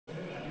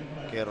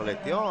que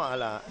roleteó a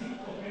la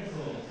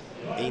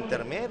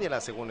intermedia la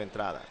segunda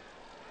entrada.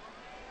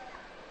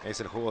 Es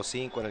el juego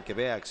 5 en el que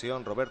ve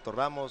acción Roberto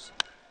Ramos.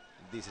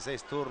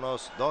 16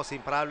 turnos, 2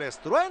 imparables.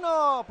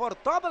 Trueno por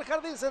todo el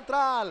jardín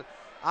central.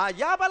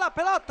 Allá va la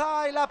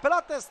pelota y la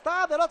pelota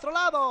está del otro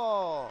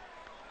lado.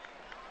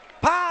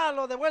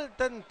 Palo de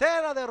vuelta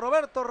entera de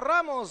Roberto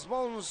Ramos,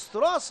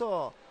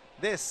 monstruoso.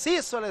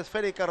 Deshizo la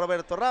esférica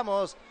Roberto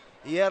Ramos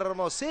y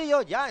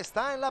Hermosillo ya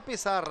está en la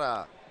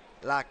pizarra.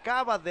 La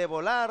acaba de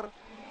volar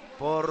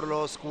por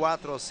los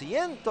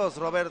 400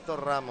 Roberto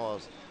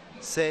Ramos.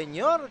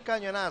 Señor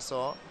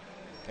cañonazo,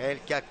 el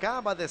que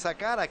acaba de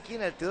sacar aquí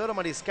en el Teodoro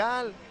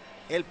Mariscal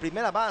el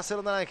primera base de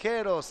los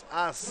Naranjeros.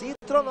 Así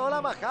tronó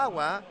la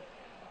majagua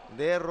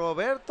de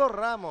Roberto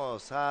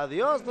Ramos.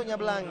 Adiós, doña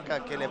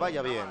Blanca, que le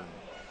vaya bien.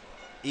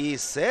 Y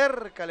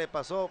cerca le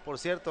pasó, por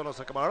cierto,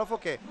 nuestro camarógrafo,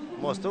 que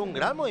mostró un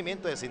gran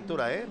movimiento de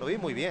cintura, lo vi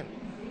muy bien.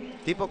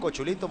 Tipo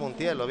Cochulito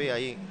Montiel lo vi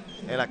ahí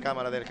en la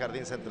cámara del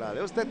jardín central.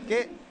 ¿Ve usted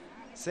qué,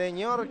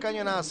 señor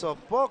cañonazo?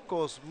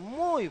 Pocos,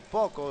 muy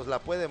pocos la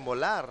pueden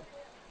volar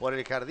por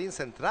el jardín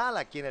central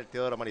aquí en el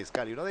Teodoro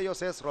Mariscal. Y uno de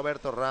ellos es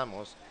Roberto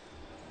Ramos,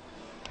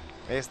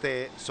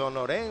 este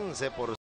sonorense por